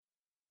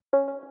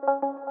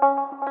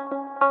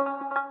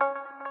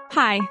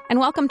Hi, and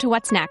welcome to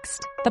What's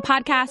Next, the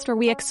podcast where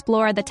we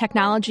explore the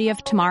technology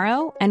of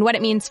tomorrow and what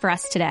it means for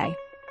us today.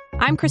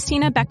 I'm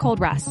Christina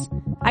Beckhold-Russ.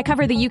 I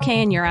cover the UK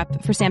and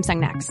Europe for Samsung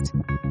Next.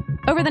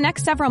 Over the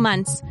next several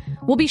months,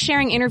 we'll be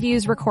sharing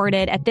interviews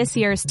recorded at this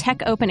year's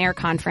Tech Open Air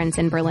conference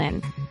in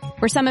Berlin,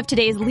 where some of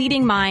today's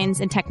leading minds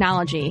in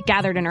technology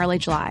gathered in early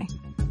July.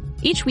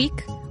 Each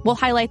week, we'll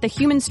highlight the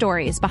human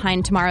stories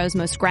behind tomorrow's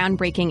most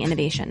groundbreaking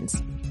innovations.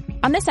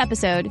 On this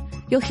episode,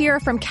 you'll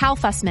hear from Cal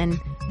Fussman,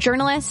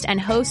 journalist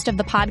and host of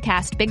the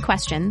podcast Big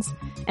Questions,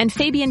 and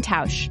Fabian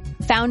Tausch,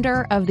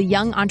 founder of the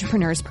Young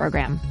Entrepreneurs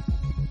Program.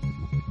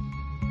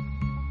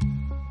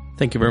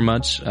 Thank you very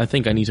much. I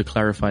think I need to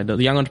clarify that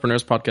the Young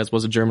Entrepreneurs Podcast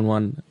was a German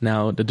one.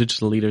 Now the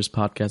Digital Leaders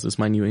Podcast is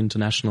my new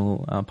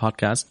international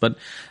podcast. But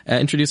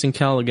introducing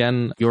Cal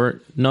again,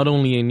 you're not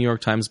only a New York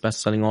Times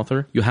bestselling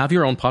author, you have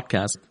your own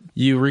podcast.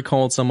 You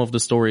recalled some of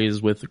the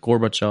stories with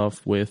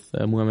Gorbachev, with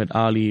Muhammad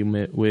Ali,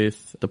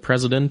 with the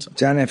president.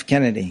 John F.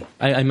 Kennedy.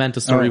 I meant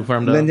the story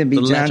from the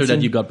letter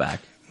that you got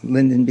back.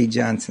 Lyndon B.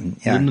 Johnson.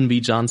 Yeah. Lyndon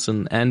B.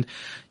 Johnson. And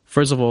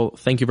first of all,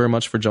 thank you very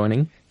much for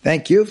joining.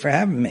 Thank you for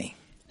having me.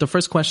 The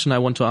first question I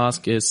want to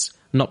ask is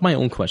not my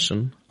own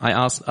question. I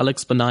asked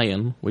Alex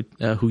Banayan,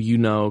 who you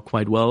know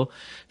quite well.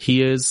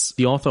 He is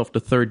the author of The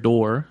Third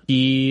Door.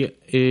 He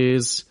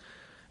is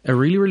a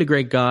really, really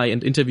great guy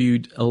and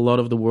interviewed a lot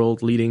of the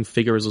world leading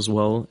figures as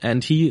well.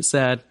 And he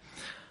said,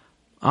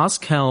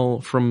 ask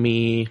Cal from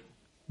me,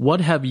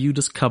 what have you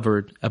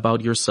discovered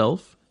about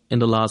yourself in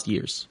the last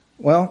years?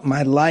 Well,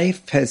 my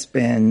life has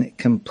been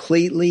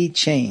completely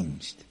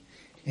changed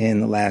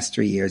in the last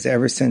 3 years,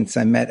 ever since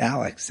I met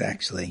Alex,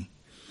 actually.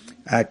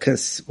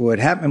 Because what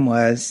happened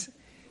was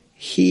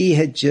he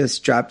had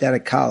just dropped out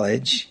of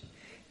college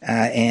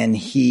and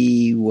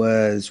he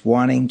was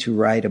wanting to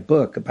write a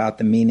book about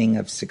the meaning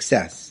of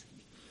success.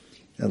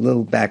 A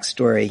little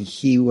backstory,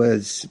 he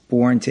was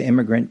born to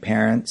immigrant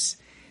parents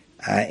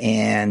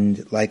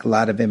and like a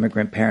lot of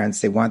immigrant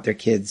parents, they want their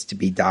kids to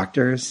be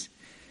doctors.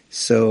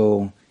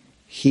 So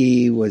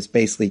he was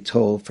basically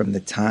told from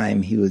the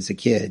time he was a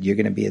kid, you're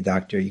going to be a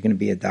doctor, you're going to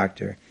be a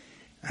doctor.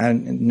 I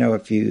don't know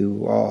if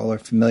you all are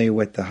familiar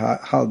with the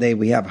holiday.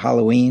 We have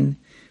Halloween,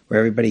 where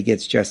everybody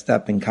gets dressed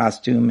up in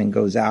costume and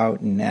goes out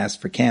and asks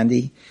for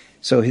candy.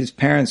 So his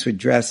parents would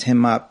dress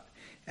him up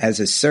as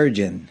a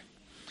surgeon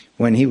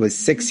when he was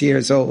 6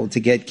 years old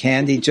to get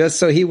candy, just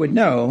so he would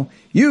know,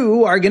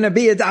 you are going to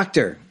be a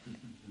doctor.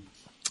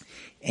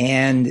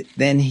 And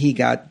then he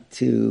got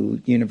to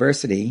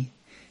university,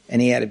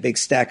 and he had a big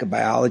stack of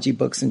biology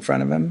books in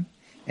front of him,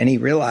 and he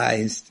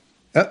realized,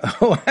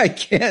 I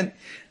can't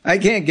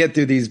get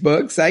through these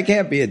books. I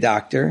can't be a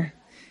doctor.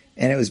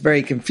 And it was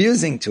very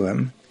confusing to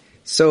him.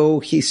 So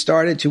he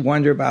started to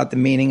wonder about the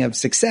meaning of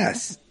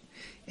success.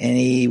 And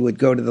he would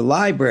go to the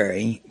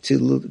library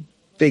to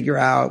figure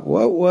out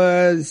what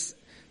was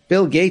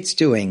Bill Gates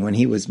doing when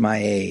he was my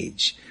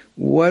age?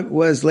 What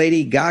was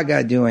Lady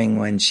Gaga doing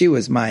when she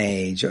was my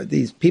age? Or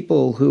these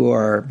people who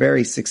are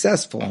very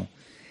successful.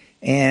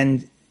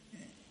 And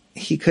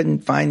he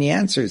couldn't find the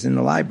answers in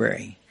the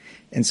library.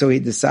 And so he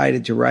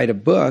decided to write a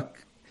book,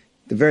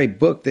 the very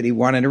book that he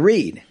wanted to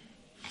read.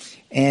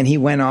 And he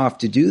went off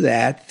to do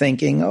that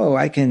thinking,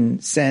 I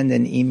can send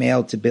an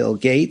email to Bill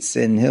Gates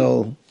and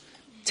he'll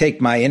take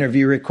my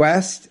interview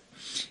request.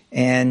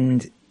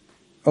 And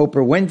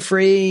Oprah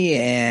Winfrey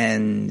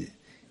and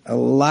a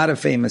lot of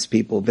famous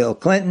people, Bill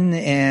Clinton,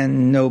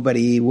 and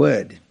nobody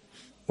would.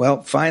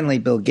 Well, finally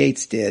Bill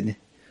Gates did,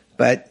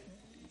 but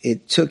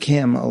it took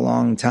him a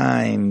long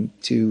time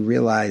to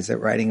realize that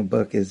writing a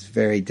book is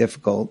very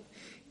difficult.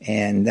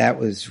 And that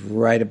was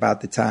right about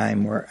the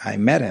time where I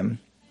met him.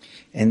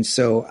 And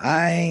so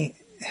I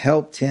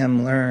helped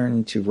him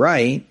learn to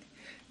write,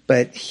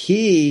 but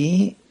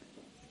he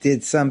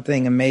did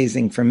something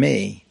amazing for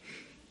me.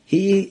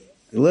 He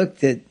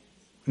looked at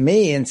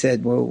me and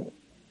said, well,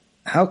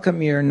 how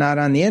come you're not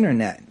on the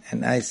internet?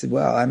 And I said,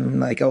 well, I'm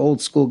like an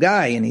old school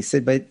guy. And he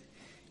said, but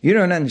you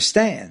don't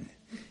understand.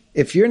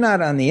 If you're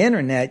not on the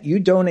internet, you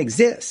don't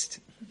exist.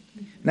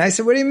 And I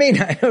said, what do you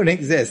mean I don't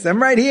exist? I'm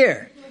right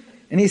here.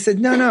 And he said,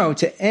 no,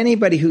 to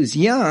anybody who's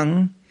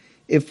young,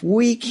 if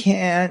we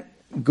can't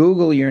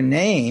Google your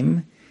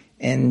name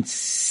and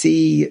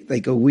see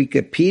like a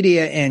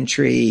Wikipedia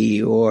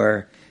entry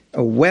or a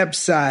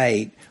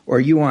website or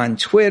you on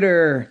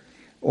Twitter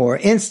or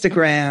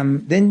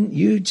Instagram, then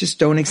you just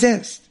don't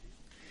exist.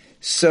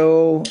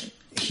 So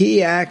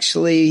he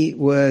actually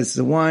was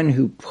the one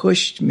who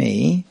pushed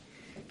me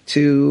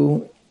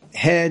to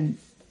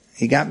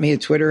he got me a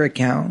Twitter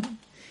account.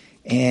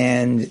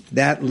 And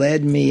that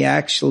led me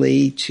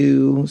actually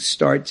to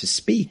start to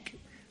speak.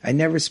 I'd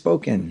never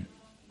spoken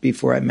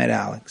before I met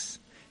Alex.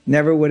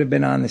 Never would have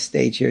been on the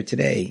stage here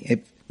today if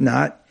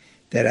not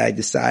that I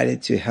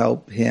decided to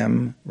help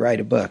him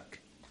write a book.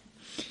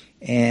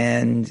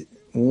 And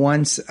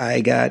once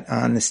I got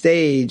on the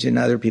stage and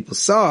other people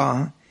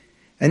saw,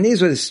 and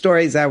these were the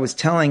stories I was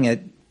telling at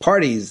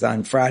parties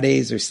on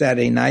Fridays or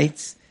Saturday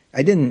nights,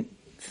 I didn't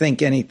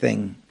think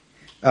anything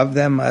of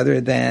them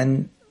other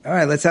than, all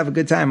right, let's have a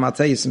good time. I'll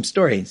tell you some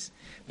stories.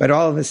 But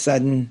all of a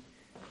sudden,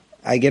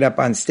 I get up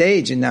on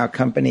stage and now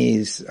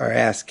companies are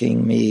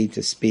asking me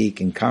to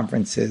speak in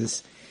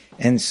conferences.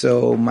 And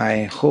so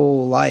my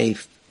whole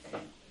life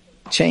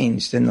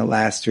changed in the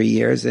last 3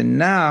 years. And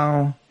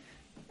now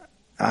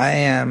I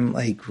am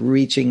like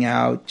reaching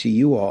out to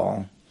you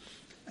all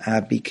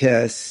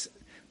because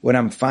what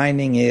I'm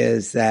finding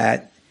is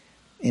that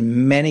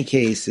in many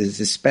cases,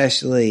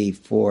 especially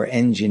for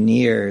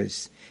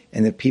engineers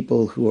and the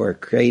people who are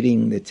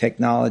creating the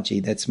technology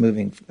that's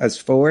moving us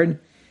forward,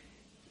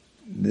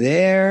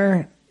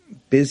 they're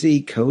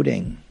busy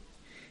coding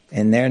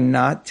and they're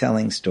not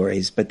telling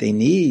stories, but they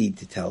need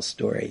to tell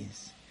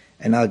stories.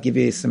 And I'll give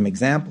you some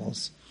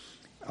examples.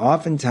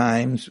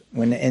 Oftentimes,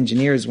 when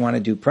engineers want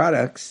to do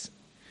products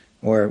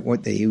or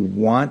what they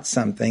want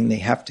something, they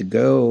have to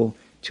go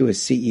to a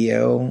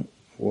CEO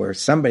or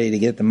somebody to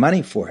get the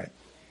money for it.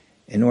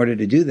 In order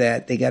to do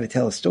that, they got to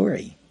tell a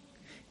story.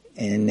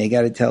 And they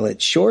got to tell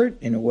it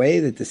short in a way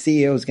that the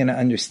CEO is going to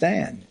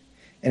understand.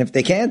 And if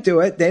they can't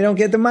do it, they don't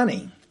get the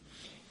money.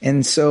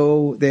 And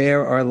so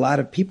there are a lot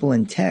of people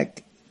in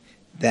tech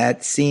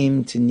that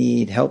seem to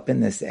need help in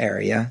this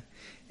area.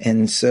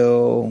 And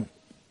so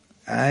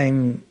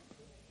I'm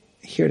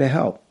here to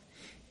help.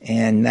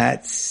 And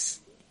that's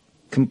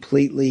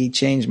completely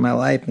changed my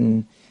life,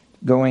 and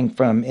going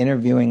from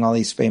interviewing all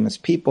these famous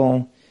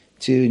people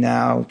to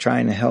now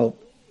trying to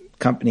help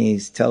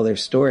companies tell their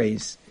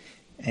stories.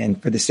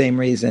 And for the same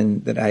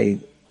reason that I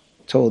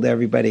told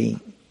everybody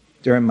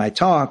during my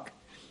talk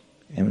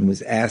and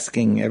was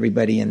asking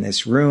everybody in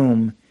this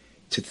room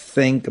to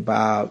think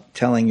about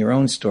telling your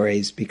own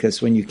stories,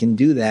 because when you can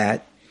do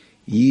that,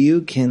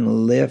 you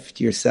can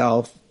lift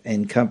yourself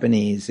and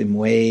companies in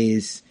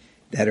ways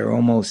that are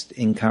almost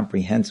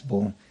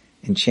incomprehensible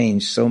and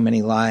change so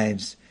many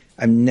lives.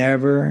 I've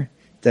never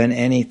done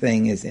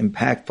anything as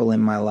impactful in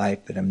my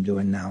life that I'm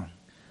doing now.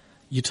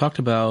 You talked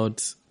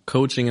about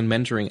coaching and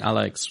mentoring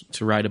Alex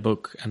to write a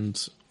book,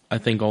 and I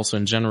think also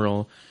in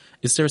general.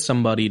 Is there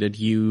somebody that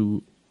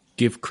you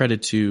give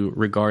credit to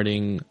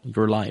regarding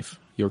your life,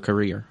 your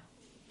career?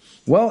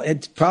 Well,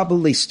 it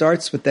probably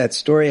starts with that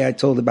story I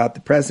told about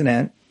the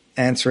president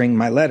answering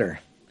my letter.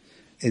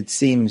 It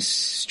seems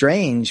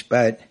strange,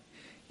 but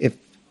if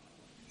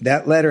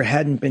that letter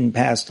hadn't been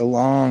passed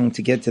along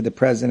to get to the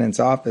president's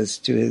office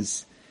to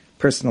his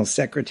personal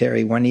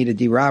secretary, Juanita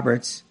D.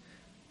 Roberts,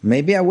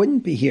 maybe I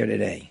wouldn't be here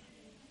today.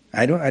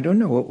 I don't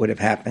know what would have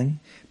happened,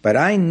 but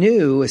I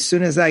knew as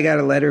soon as I got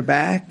a letter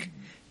back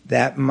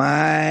that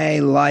my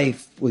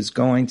life was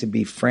going to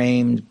be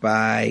framed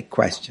by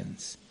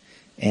questions.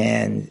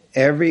 And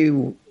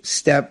every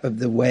step of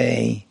the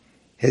way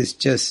has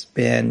just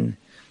been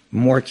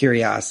more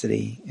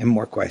curiosity and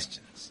more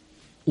questions.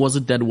 Was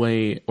it that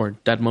way or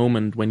that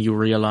moment when you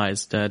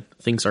realized that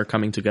things are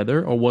coming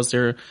together? Or was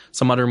there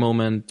some other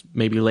moment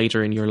maybe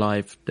later in your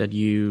life that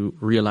you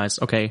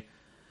realized, okay,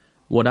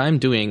 what I'm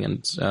doing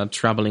and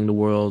traveling the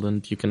world,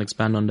 and you can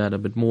expand on that a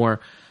bit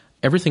more,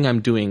 everything I'm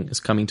doing is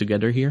coming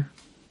together here?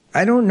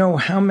 I don't know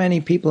how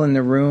many people in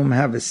the room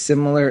have a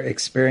similar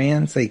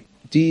experience. Like,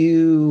 do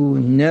you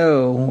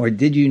know, or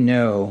did you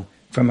know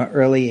from an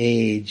early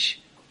age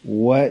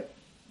what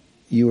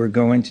you were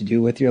going to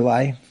do with your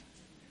life?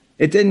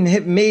 It didn't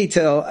hit me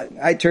till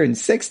I turned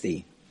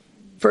 60.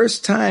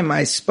 First time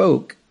I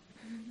spoke,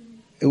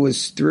 it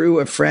was through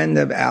a friend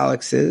of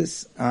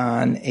Alex's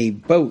on a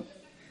boat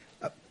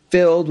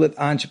filled with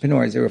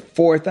entrepreneurs. There were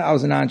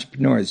 4,000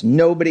 entrepreneurs.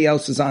 Nobody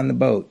else was on the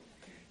boat.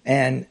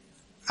 And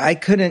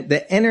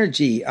the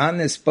energy on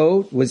this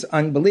boat was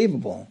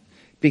unbelievable,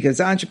 because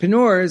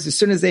entrepreneurs, as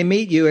soon as they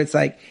meet you, it's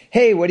like,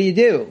 hey, what do you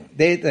do?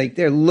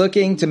 They're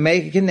looking to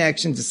make a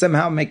connection to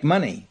somehow make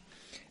money.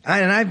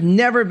 And I've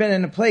never been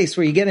in a place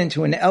where you get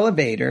into an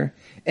elevator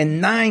and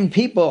 9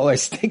 people are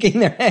sticking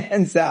their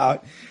hands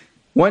out,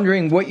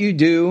 wondering what you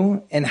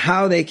do and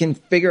how they can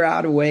figure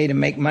out a way to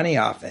make money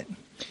off it.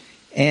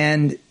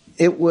 And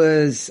it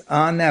was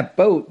on that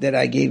boat that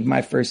I gave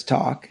my first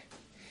talk,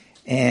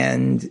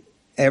 and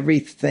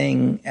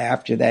everything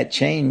after that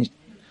changed.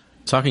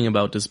 Talking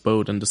about this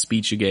boat and the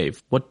speech you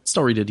gave, what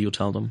story did you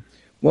tell them?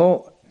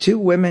 Well,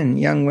 2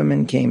 young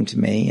women came to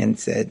me and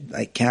said,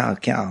 like, Cal,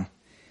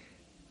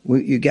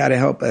 you got to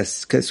help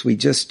us, because we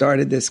just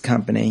started this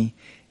company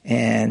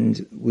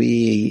and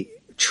we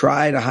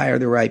try to hire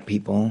the right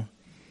people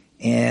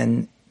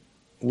and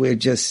we're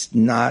just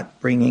not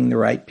bringing the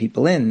right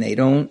people in. They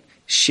don't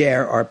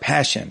share our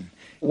passion.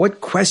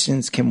 What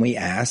questions can we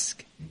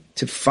ask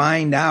to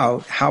find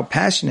out how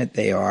passionate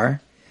they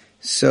are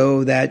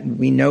so that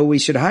we know we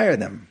should hire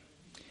them?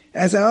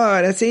 I said,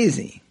 oh, that's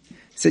easy.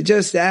 So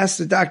just ask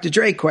the Dr.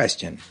 Dre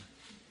question.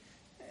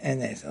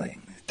 And they said,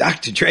 like,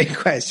 Dr. Dre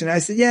question? I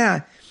said,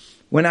 yeah.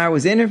 When I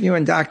was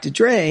interviewing Dr.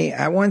 Dre,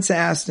 I once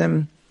asked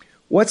him,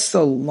 what's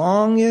the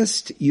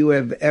longest you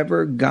have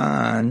ever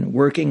gone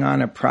working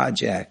on a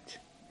project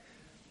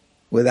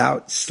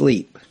without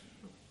sleep?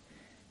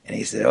 And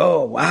he said,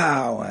 oh,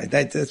 wow,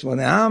 that's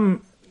when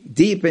I'm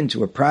deep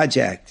into a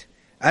project,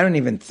 I don't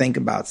even think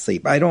about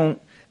sleep.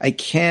 I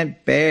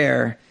can't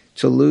bear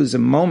to lose a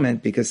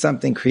moment because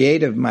something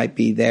creative might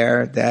be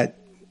there that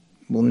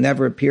will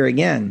never appear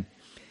again.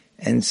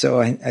 And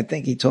so I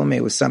think he told me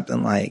it was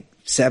something like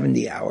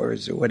 70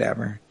 hours or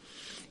whatever.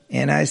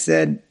 And I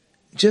said,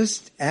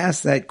 just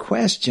ask that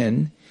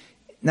question.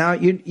 Now,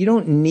 you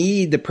don't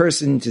need the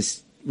person to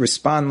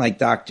respond like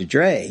Dr.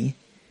 Dre,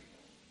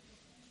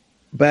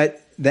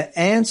 but the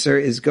answer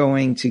is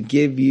going to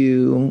give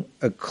you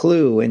a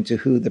clue into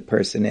who the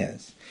person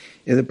is.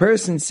 If the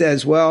person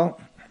says,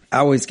 well, I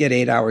always get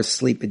 8 hours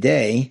sleep a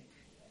day,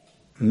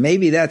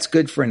 maybe that's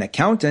good for an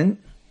accountant,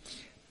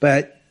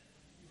 but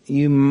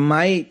you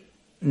might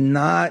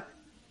not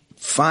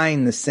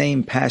find the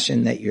same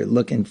passion that you're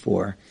looking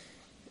for.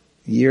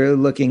 You're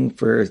looking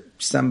for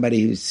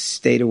somebody who's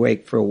stayed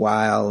awake for a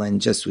while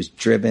and just was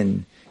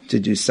driven to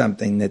do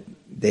something that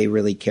they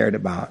really cared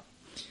about.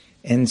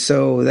 And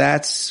so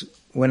that's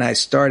when I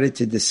started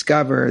to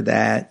discover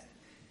that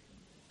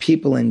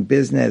people in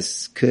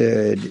business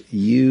could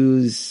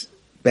use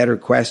better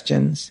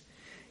questions.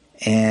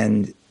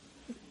 And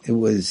it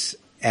was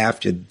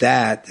after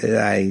that that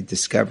I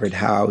discovered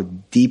how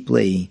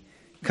deeply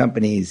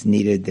companies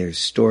needed their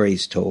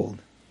stories told.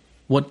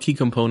 What key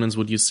components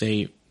would you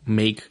say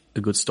make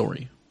a good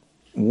story?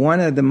 One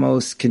of the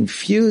most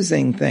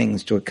confusing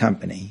things to a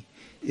company,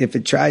 if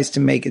it tries to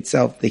make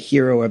itself the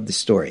hero of the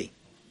story,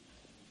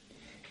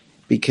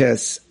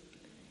 because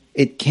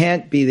it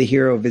can't be the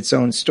hero of its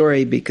own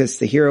story because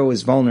the hero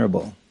is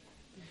vulnerable.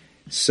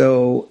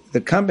 So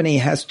the company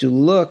has to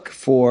look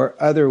for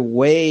other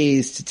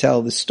ways to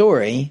tell the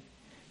story.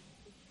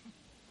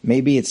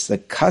 Maybe it's the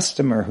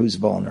customer who's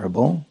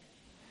vulnerable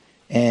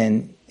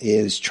and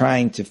is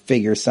trying to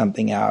figure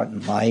something out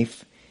in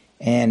life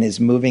and is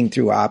moving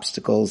through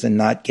obstacles and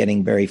not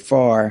getting very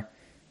far.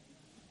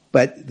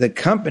 But the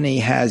company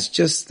has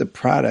just the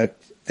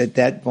product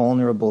that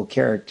vulnerable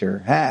character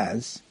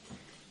has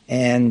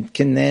and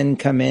can then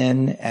come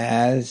in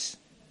as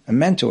a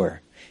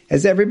mentor.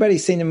 Has everybody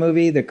seen the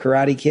movie The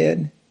Karate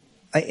Kid?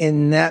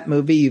 In that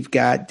movie, you've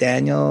got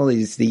Daniel.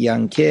 He's the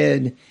young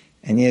kid.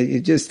 And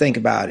you just think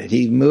about it.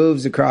 He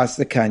moves across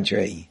the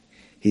country.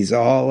 He's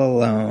all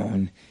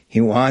alone. He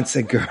wants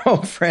a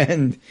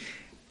girlfriend.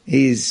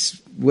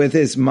 He's with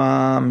his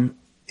mom.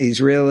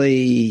 He's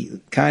really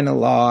kind of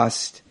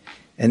lost.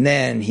 And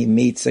then he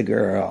meets a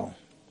girl.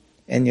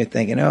 And you're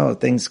thinking, oh,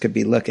 things could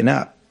be looking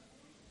up.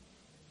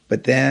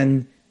 But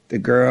then the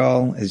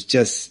girl is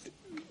just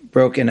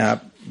broken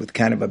up with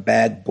kind of a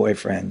bad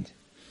boyfriend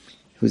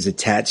who's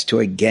attached to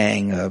a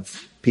gang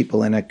of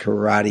people in a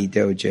karate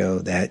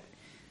dojo that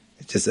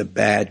it's just a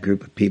bad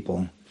group of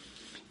people.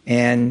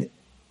 And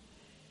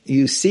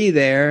you see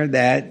there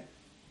that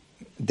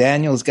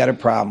Daniel's got a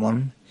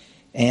problem.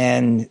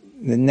 And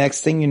the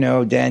next thing you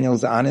know,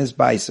 Daniel's on his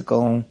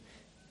bicycle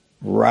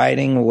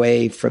riding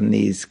away from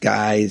these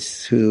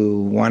guys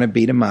who want to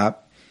beat him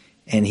up.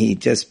 And he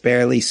just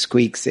barely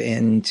squeaks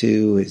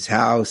into his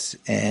house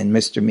and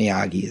Mr.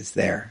 Miyagi is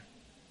there.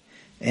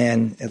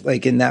 And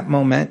like in that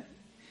moment,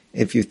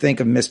 if you think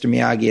of Mr.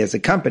 Miyagi as a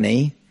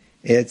company,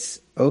 it's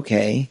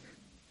okay.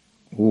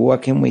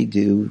 What can we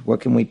do?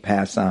 What can we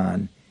pass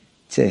on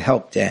to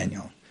help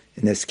Daniel?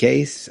 In this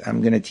case,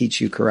 I'm going to teach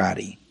you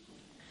karate.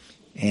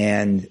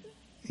 And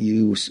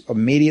you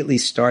immediately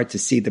start to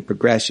see the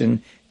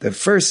progression. The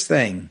first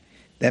thing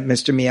that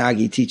Mr.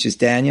 Miyagi teaches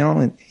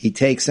Daniel, he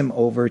takes him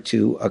over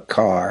to a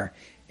car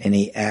and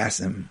he asks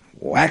him,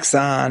 wax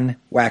on,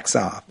 wax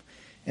off.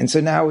 And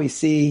so now we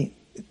see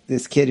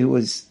this kid who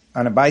was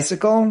on a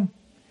bicycle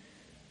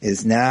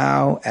is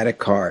now at a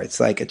car. It's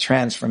like a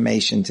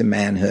transformation to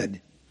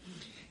manhood.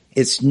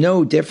 It's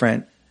no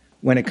different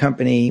when a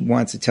company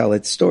wants to tell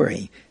its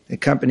story. The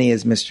company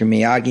is Mr.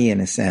 Miyagi in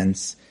a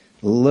sense,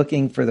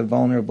 looking for the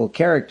vulnerable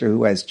character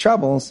who has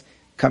troubles.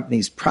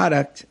 Company's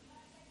product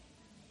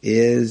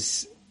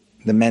is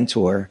the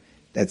mentor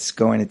that's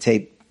going to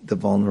take the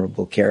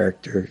vulnerable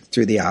character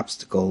through the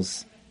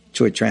obstacles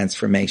to a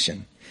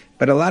transformation.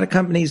 But a lot of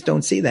companies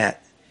don't see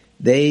that.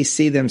 They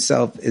see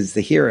themselves as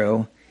the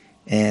hero,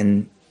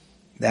 and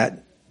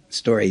that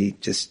story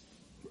just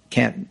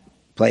can't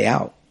play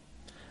out.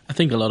 I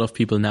think a lot of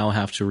people now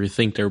have to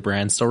rethink their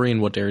brand story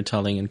and what they're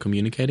telling and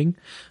communicating.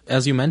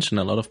 As you mentioned,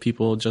 a lot of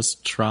people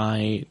just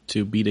try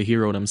to be the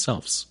hero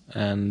themselves.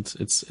 And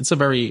it's a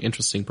very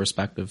interesting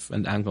perspective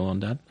and angle on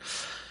that.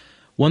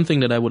 One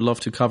thing that I would love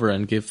to cover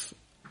and give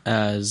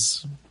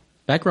as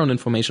background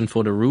information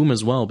for the room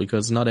as well,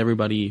 because not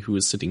everybody who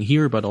is sitting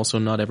here, but also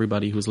not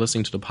everybody who's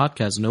listening to the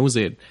podcast knows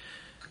it.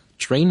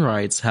 Train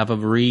rides have a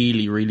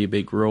really, really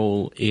big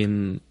role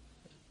in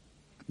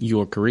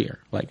your career.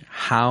 Like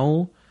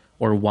how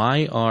or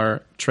why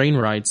are train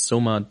rides so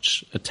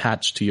much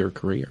attached to your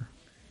career?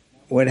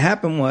 What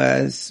happened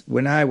was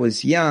when I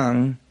was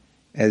young,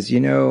 as you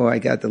know, I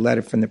got the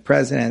letter from the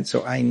president,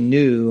 so I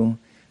knew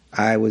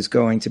I was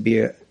going to be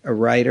a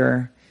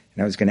writer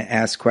and I was going to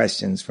ask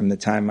questions from the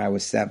time I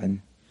was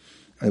 7.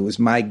 It was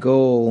my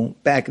goal.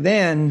 Back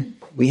then,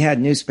 we had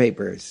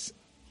newspapers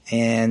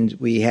and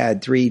we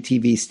had 3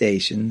 TV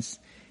stations.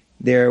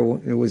 There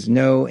was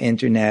no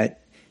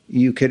internet.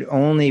 You could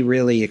only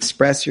really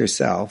express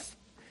yourself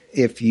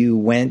if you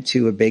went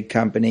to a big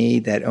company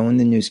that owned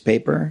the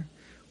newspaper,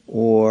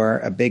 or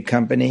a big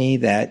company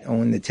that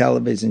owned the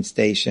television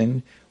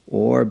station,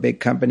 or a big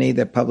company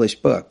that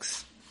published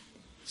books.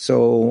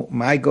 So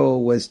my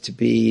goal was to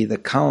be the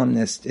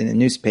columnist in a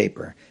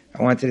newspaper.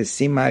 I wanted to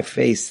see my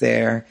face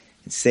there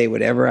and say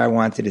whatever I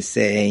wanted to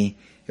say.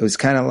 It was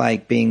kind of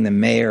like being the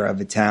mayor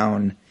of a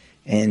town,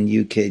 and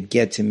you could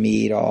get to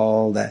meet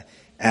all the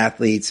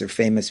athletes or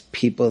famous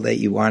people that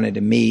you wanted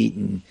to meet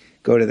and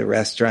go to the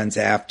restaurants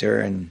after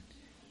and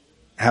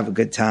have a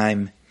good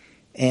time.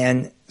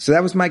 And so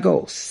that was my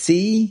goal.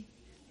 See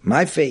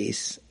my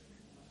face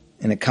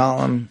in a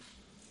column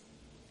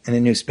in a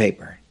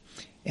newspaper.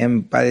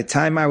 And by the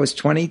time I was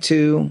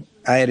 22,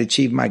 I had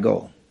achieved my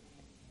goal.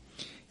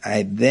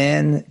 I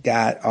then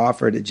got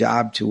offered a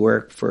job to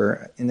work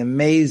for an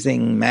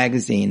amazing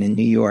magazine in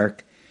New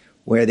York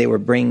where they were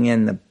bringing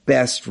in the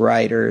best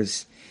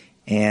writers.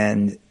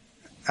 And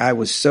I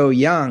was so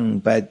young,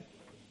 but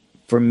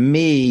for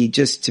me,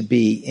 just to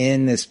be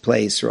in this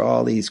place where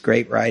all these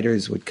great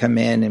writers would come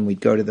in and we'd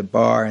go to the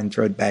bar and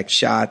throw back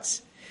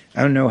shots.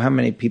 I don't know how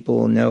many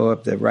people know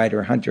of the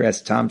writer Hunter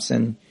S.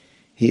 Thompson.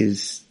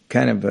 He's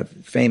kind of a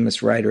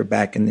famous writer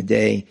back in the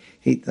day.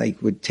 He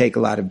would take a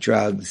lot of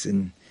drugs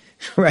and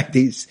write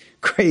these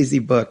crazy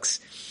books.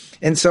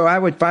 And so I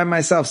would find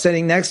myself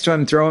sitting next to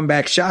him throwing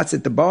back shots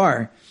at the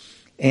bar.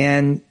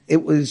 And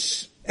it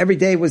was, every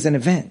day was an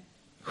event.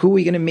 Who are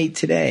we going to meet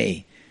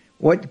today?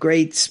 What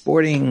great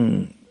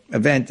sporting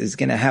event is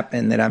going to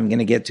happen that I'm going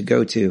to get to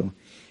go to?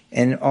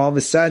 And all of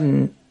a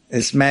sudden,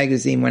 this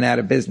magazine went out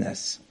of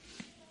business.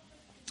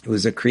 It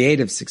was a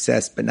creative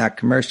success, but not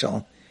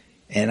commercial.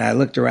 And I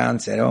looked around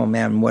and said, oh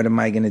man, what am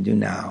I going to do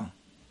now?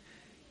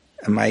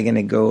 Am I going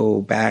to go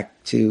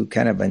back to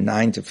kind of a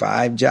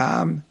 9-to-5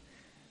 job?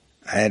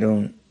 I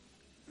don't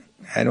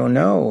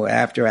know.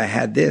 After I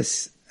had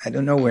this, I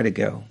don't know where to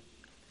go.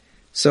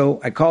 So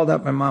I called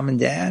up my mom and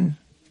dad,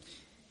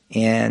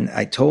 and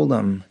I told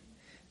them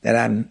that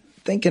I'm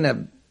thinking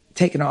of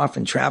taking off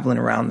and traveling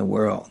around the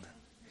world.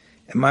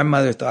 And my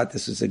mother thought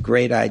this was a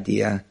great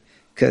idea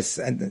because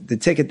the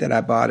ticket that I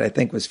bought, I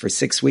think, was for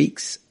 6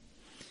 weeks.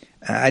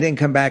 I didn't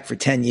come back for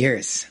 10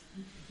 years.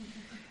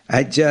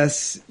 I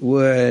just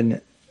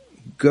would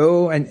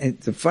go, and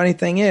the funny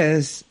thing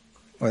is,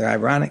 or the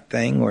ironic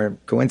thing, or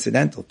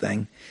coincidental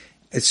thing,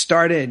 it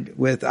started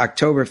with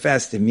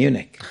Oktoberfest in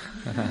Munich.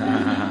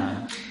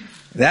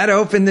 That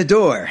opened the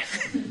door.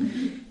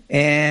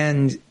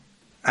 And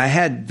I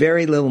had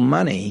very little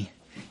money.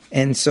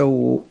 And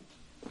so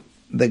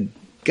the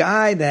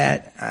guy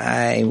that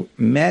I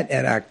met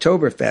at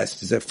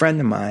Oktoberfest is a friend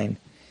of mine.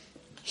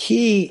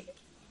 He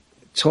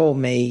told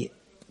me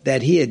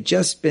that he had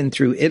just been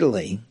through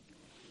Italy.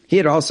 He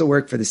had also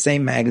worked for the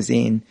same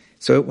magazine,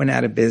 so it went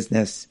out of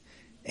business.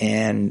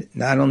 And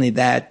not only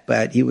that,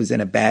 but he was in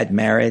a bad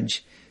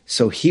marriage,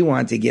 so he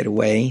wanted to get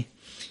away.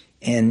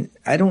 And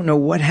I don't know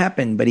what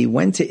happened, but he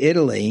went to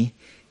Italy,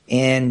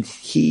 and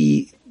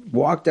he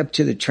walked up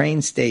to the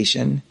train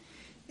station,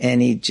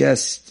 and he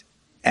just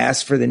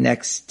asked for the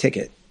next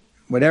ticket.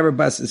 Whatever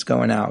bus is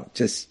going out,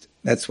 just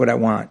that's what I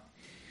want.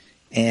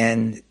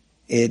 And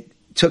it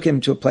took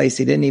him to a place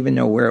he didn't even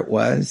know where it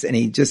was, and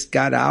he just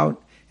got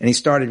out, and he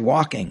started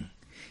walking.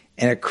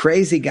 And a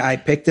crazy guy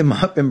picked him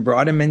up and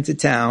brought him into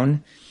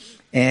town,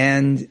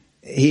 and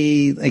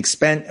he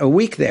spent a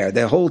week there.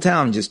 The whole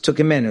town just took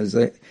him in. It was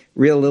a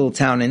real little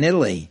town in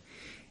Italy.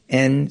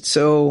 And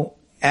so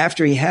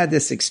after he had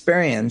this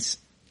experience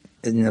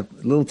in a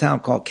little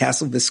town called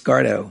Castel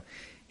Viscardo,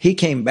 he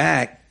came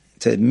back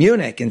to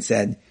Munich and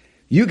said,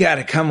 you got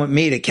to come with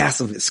me to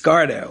Castel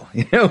Viscardo.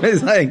 You know, it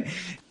was like,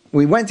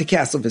 we went to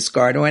Castel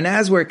Viscardo, and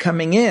as we're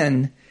coming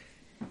in,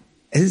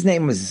 his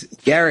name was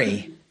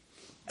Gary.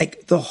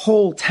 Like, the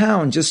whole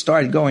town just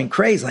started going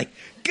crazy, like,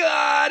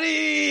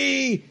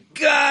 Gotti!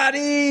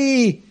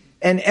 Gotti!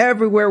 And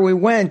everywhere we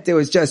went, there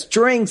was just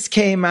drinks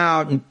came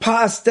out and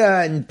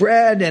pasta and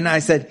bread. And I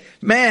said,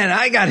 man,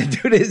 I got to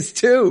do this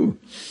too.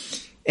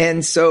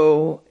 And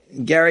so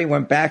Gary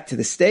went back to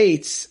the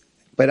States,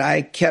 but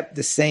I kept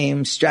the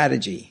same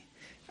strategy.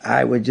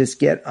 I would just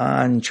get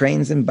on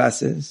trains and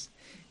buses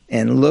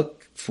and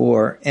look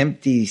for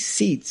empty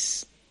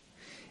seats.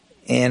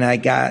 And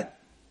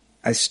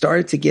I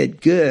started to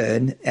get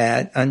good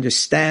at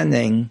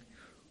understanding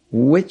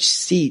which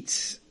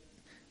seats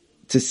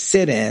to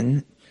sit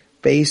in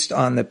based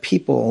on the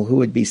people who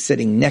would be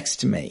sitting next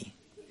to me,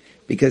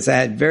 because I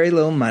had very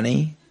little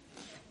money,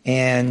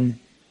 and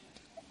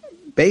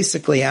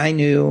basically I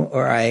knew,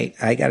 or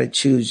I got to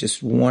choose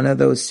just one of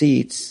those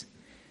seats,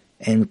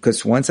 and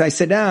because once I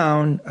sit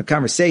down, a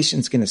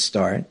conversation's going to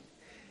start,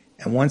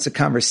 and once a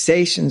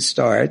conversation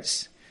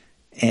starts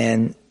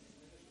and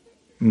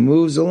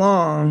moves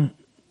along,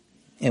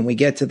 and we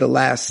get to the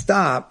last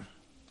stop,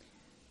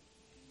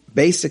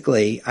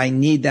 basically I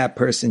need that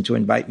person to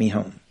invite me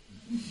home.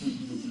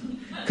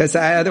 Because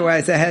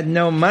otherwise I had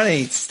no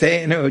money to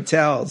stay in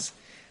hotels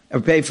or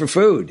pay for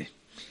food.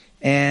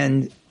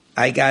 And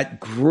I got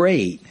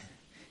great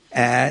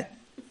at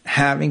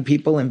having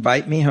people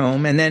invite me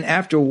home. And then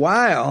after a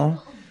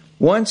while,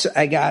 once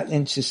I got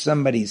into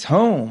somebody's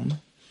home,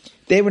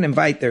 they would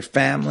invite their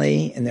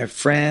family and their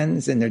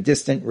friends and their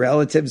distant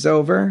relatives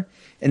over,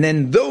 and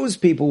then those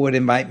people would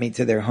invite me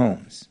to their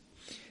homes.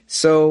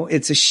 So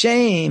it's a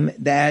shame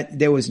that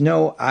there was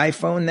no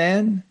iPhone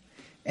then,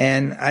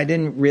 and I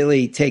didn't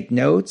really take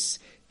notes,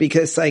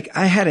 because like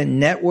I had a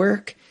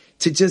network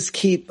to just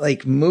keep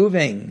like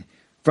moving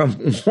from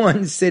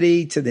one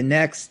city to the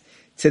next,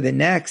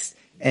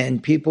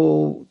 and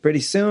people,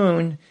 pretty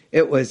soon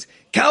it was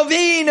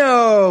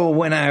Calvino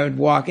when I would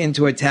walk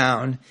into a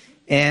town,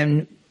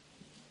 and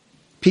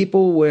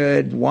people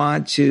would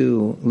want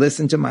to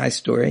listen to my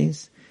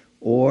stories,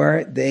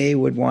 or they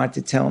would want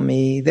to tell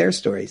me their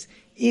stories,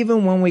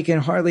 even when we can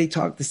hardly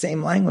talk the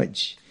same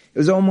language. It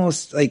was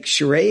almost like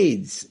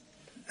charades,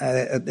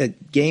 a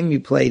game you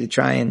play to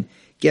try and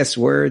guess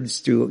words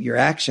through your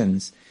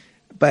actions.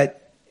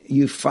 But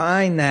you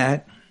find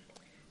that,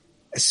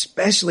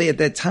 especially at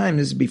that time,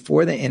 this is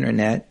before the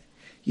internet,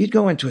 you'd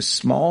go into a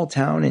small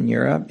town in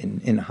Europe,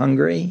 in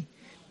Hungary,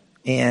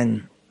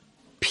 and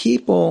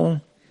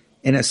people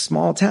in a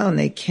small town,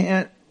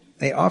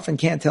 they often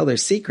can't tell their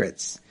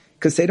secrets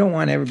because they don't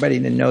want everybody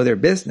to know their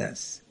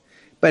business.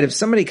 But if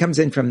somebody comes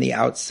in from the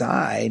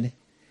outside,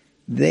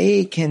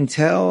 they can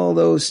tell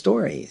those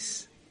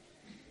stories.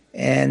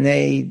 And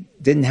they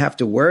didn't have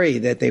to worry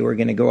that they were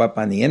going to go up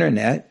on the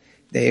internet.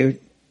 They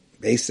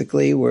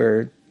basically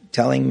were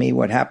telling me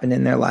what happened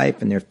in their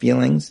life and their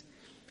feelings,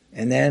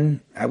 and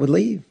then I would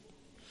leave.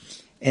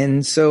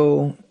 And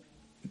so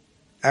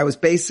I was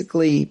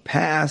basically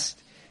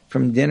passed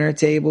from dinner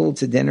table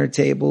to dinner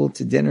table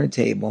to dinner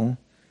table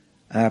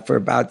for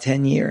about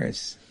 10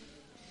 years.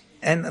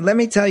 And let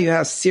me tell you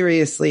how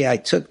seriously I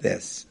took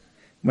this.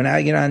 When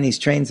I get on these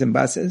trains and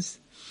buses,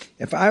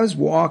 if I was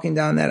walking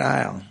down that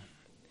aisle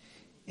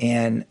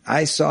and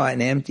I saw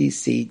an empty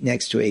seat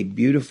next to a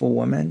beautiful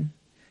woman,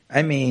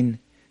 I mean,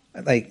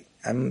 like,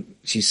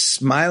 she's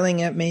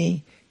smiling at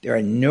me. There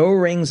are no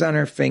rings on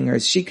her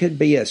fingers. She could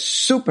be a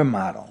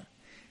supermodel.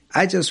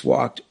 I just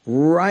walked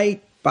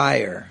right by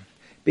her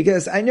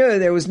because I knew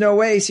there was no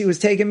way she was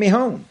taking me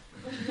home.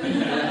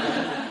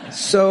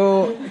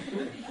 So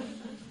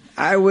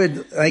I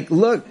would like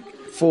look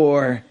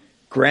for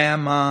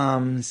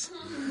grandmoms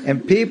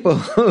and people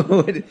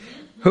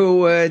who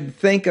would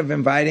think of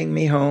inviting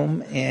me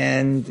home,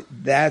 and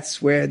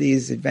that's where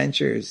these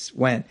adventures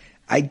went.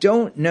 I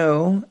don't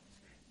know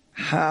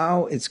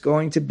how it's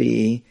going to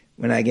be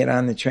when I get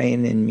on the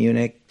train in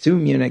Munich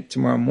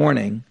tomorrow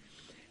morning,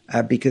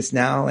 because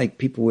now like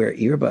people wear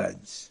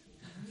earbuds.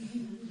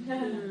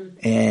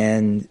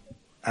 And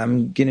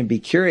I'm going to be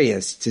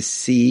curious to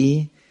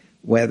see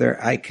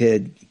whether I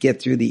could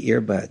get through the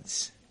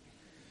earbuds.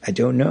 I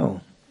don't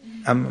know.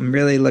 I'm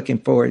really looking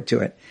forward to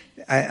it.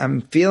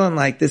 I'm feeling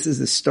like this is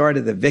the start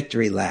of the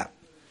victory lap.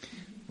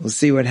 We'll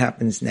see what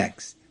happens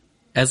next.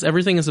 As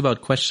everything is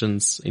about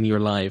questions in your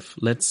life,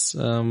 let's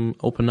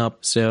open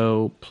up.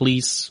 So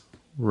please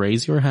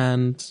raise your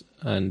hand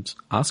and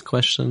ask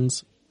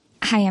questions.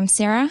 Hi, I'm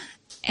Sarah,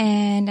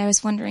 and I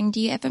was wondering,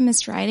 do you ever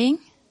miss writing?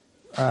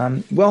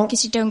 Well,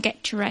 because you don't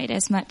get to write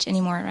as much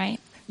anymore, right?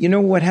 You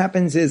know what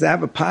happens is I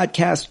have a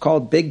podcast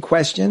called Big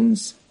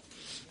Questions,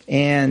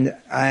 and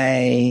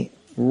I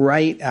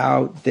write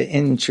out the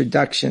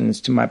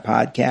introductions to my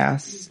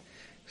podcasts.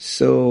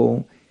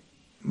 So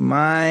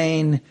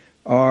mine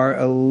are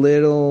a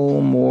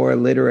little more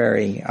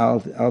literary.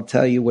 I'll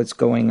tell you what's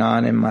going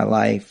on in my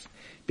life,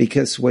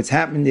 because what's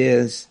happened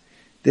is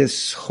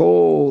this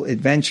whole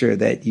adventure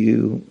that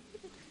you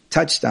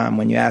touched on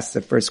when you asked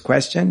the first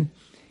question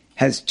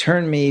has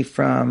turned me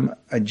from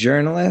a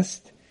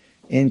journalist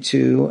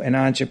into an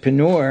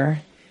entrepreneur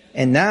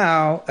and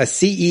now a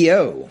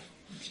CEO.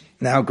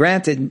 Now,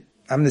 granted,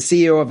 I'm the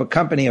CEO of a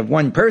company of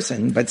one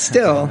person, but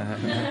still,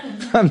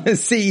 I'm the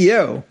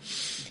CEO.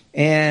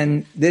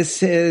 And this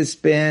has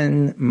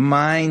been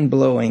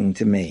mind-blowing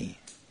to me.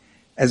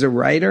 As a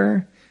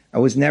writer, I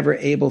was never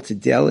able to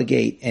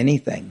delegate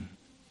anything.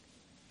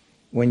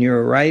 When you're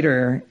a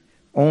writer,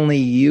 only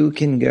you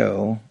can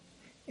go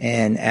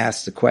and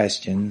ask the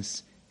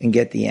questions and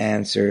get the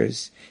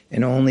answers,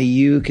 and only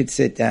you could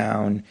sit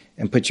down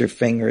and put your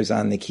fingers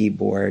on the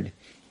keyboard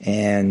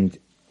and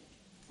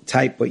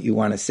type what you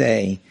want to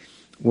say.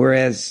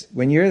 Whereas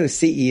when you're the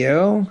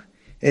CEO,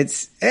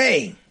 it's,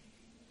 hey,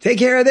 take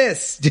care of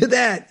this, do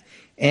that.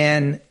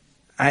 And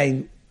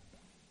I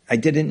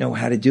didn't know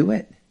how to do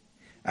it.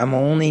 I'm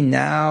only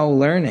now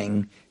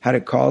learning how to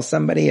call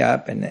somebody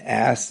up and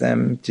ask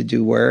them to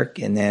do work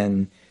and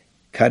then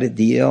cut a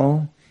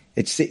deal.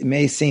 It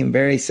may seem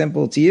very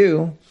simple to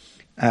you,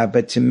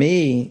 but to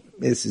me,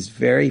 this is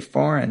very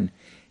foreign.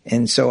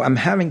 And so I'm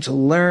having to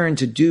learn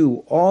to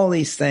do all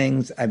these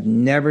things I've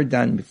never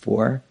done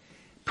before,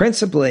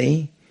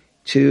 principally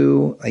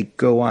to like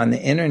go on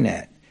the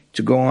internet,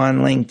 to go on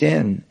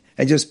LinkedIn.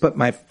 I just put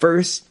my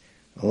first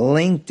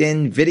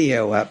LinkedIn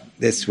video up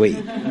this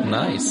week.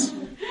 Nice.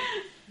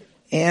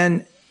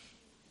 And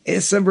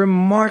it's a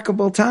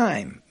remarkable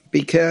time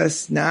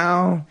because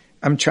now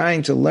I'm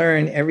trying to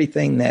learn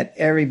everything that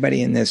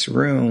everybody in this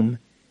room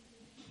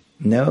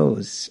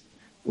knows.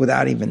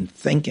 without even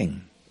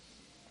thinking.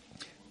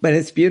 But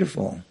it's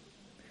beautiful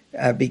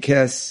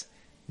because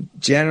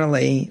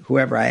generally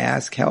whoever I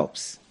ask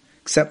helps,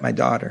 except my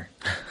daughter.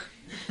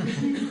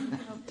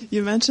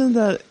 You mentioned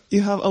that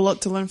you have a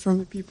lot to learn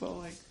from people,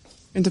 like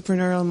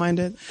entrepreneurial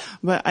minded,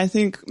 but I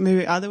think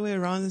maybe other way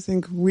around. I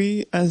think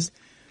we as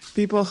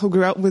people who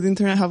grew up with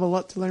internet have a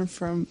lot to learn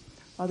from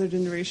other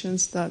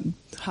generations that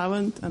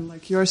haven't, and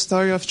like your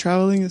story of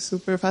traveling is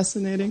super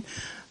fascinating.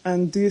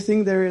 And do you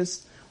think there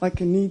is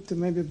like a need to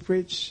maybe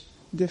bridge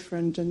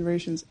different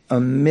generations?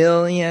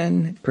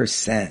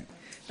 1,000,000%.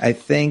 I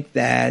think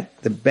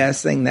that the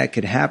best thing that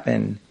could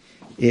happen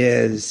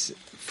is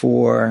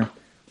for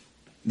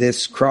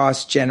this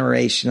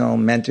cross-generational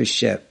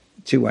mentorship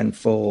to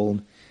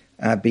unfold,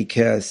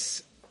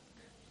 because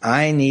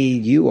I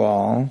need you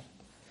all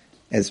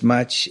as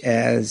much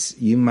as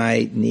you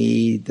might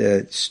need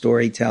the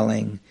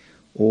storytelling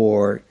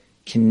or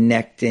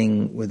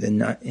connecting with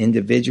an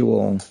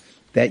individual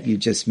that you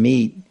just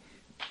meet.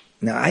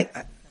 Now, I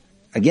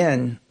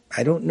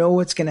don't know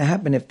what's going to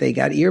happen if they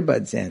got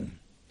earbuds in.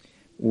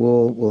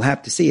 We'll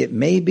have to see. It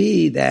may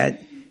be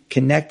that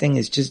connecting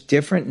is just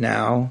different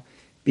now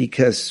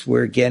because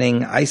we're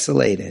getting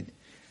isolated.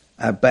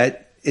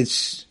 But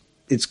it's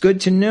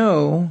good to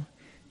know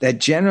that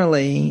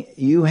generally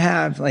you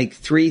have like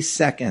 3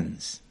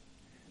 seconds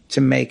to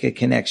make a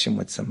connection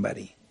with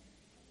somebody.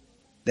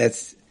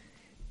 That's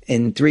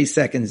in 3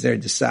 seconds they're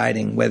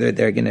deciding whether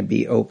they're going to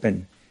be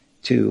open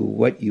to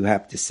what you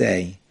have to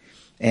say.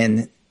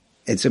 And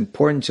it's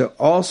important to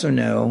also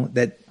know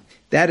that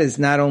that is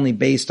not only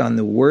based on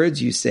the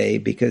words you say,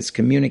 because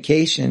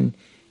communication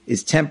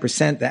is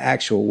 10% the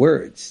actual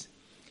words.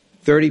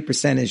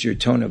 30% is your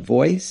tone of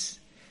voice,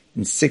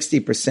 and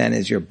 60%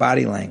 is your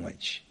body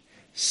language.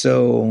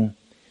 So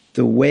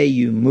the way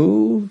you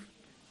move,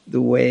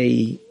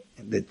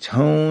 the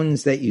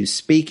tones that you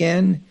speak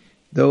in,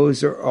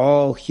 those are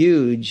all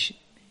huge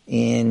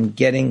in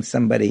getting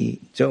somebody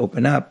to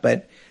open up.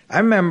 But I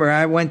remember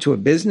I went to a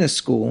business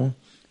school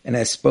and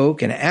I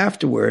spoke, and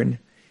afterward,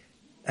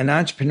 an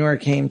entrepreneur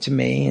came to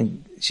me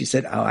and she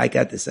said, "Oh, I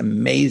got this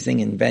amazing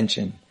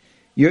invention.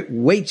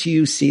 Wait till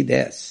you see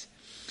this."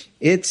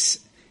 It's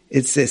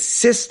a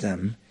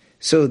system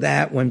so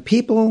that when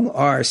people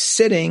are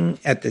sitting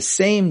at the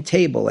same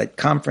table at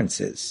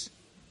conferences,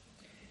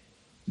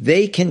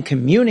 they can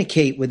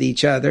communicate with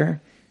each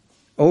other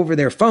over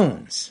their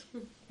phones.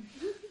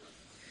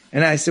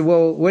 And I said,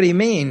 "Well, what do you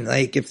mean?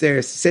 Like, if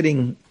they're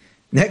sitting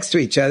next to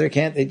each other,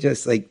 can't they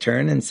just like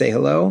turn and say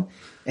hello?"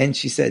 And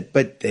she said,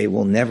 "But they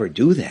will never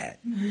do that."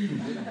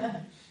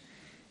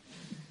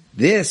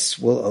 This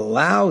will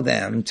allow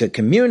them to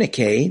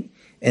communicate,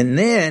 and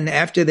then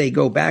after they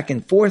go back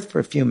and forth for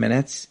a few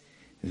minutes,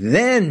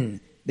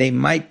 then they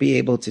might be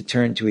able to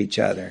turn to each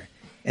other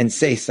and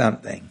say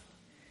something.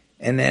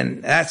 And then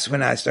that's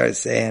when I started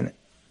saying,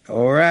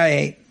 all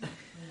right,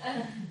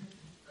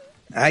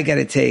 I got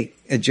to take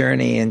a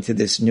journey into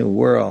this new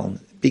world,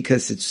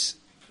 because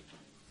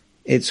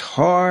it's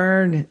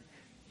hard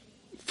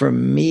for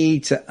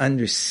me to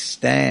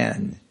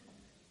understand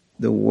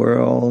the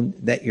world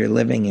that you're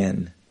living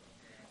in.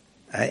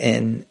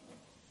 And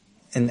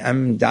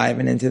I'm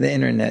diving into the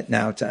internet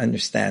now to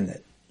understand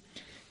it.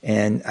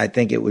 And I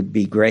think it would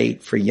be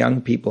great for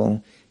young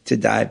people to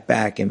dive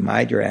back in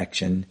my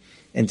direction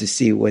and to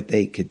see what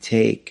they could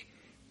take.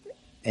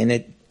 And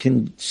it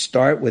can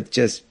start with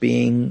just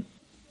being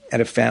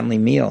at a family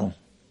meal.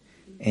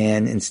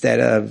 And instead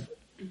of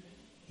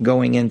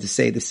going in to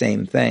say the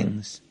same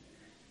things,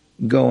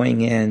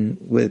 going in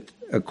with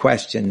a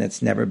question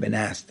that's never been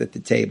asked at the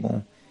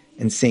table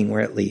and seeing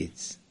where it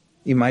leads.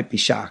 You might be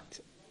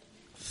shocked.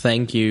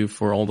 Thank you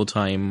for all the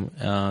time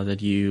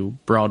that you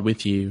brought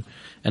with you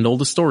and all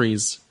the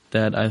stories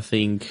that I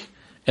think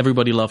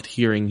everybody loved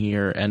hearing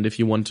here. And if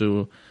you want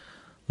to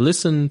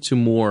listen to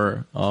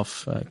more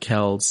of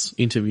Cal's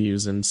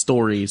interviews and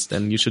stories,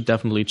 then you should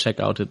definitely check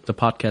out the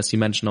podcast you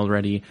mentioned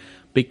already,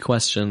 Big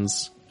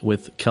Questions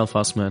with Cal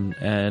Fussman.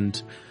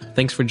 And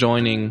thanks for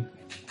joining.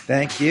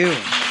 Thank you.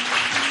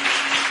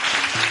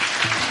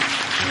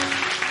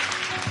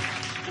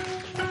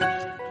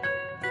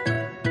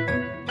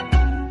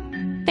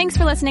 Thanks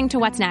for listening to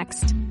What's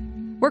Next.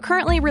 We're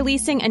currently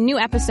releasing a new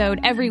episode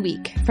every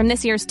week from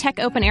this year's Tech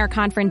Open Air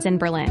conference in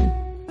Berlin.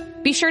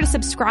 Be sure to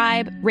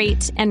subscribe,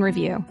 rate, and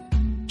review.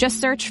 Just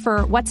search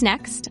for What's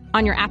Next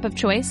on your app of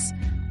choice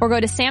or go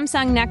to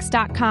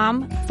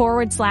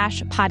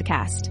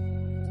samsungnext.com/podcast.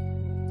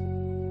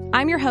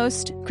 I'm your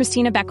host,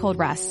 Christina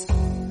Beckhold-Russ.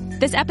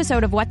 This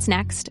episode of What's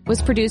Next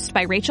was produced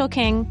by Rachel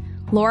King,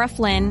 Laura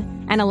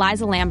Flynn, and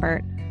Eliza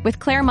Lambert, with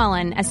Claire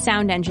Mullen as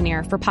sound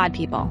engineer for Pod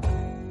People.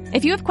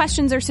 If you have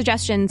questions or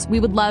suggestions, we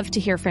would love to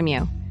hear from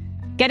you.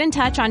 Get in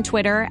touch on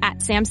Twitter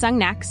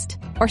 @SamsungNext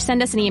or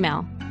send us an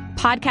email,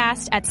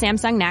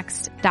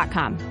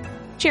 podcast@samsungnext.com.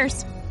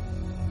 Cheers.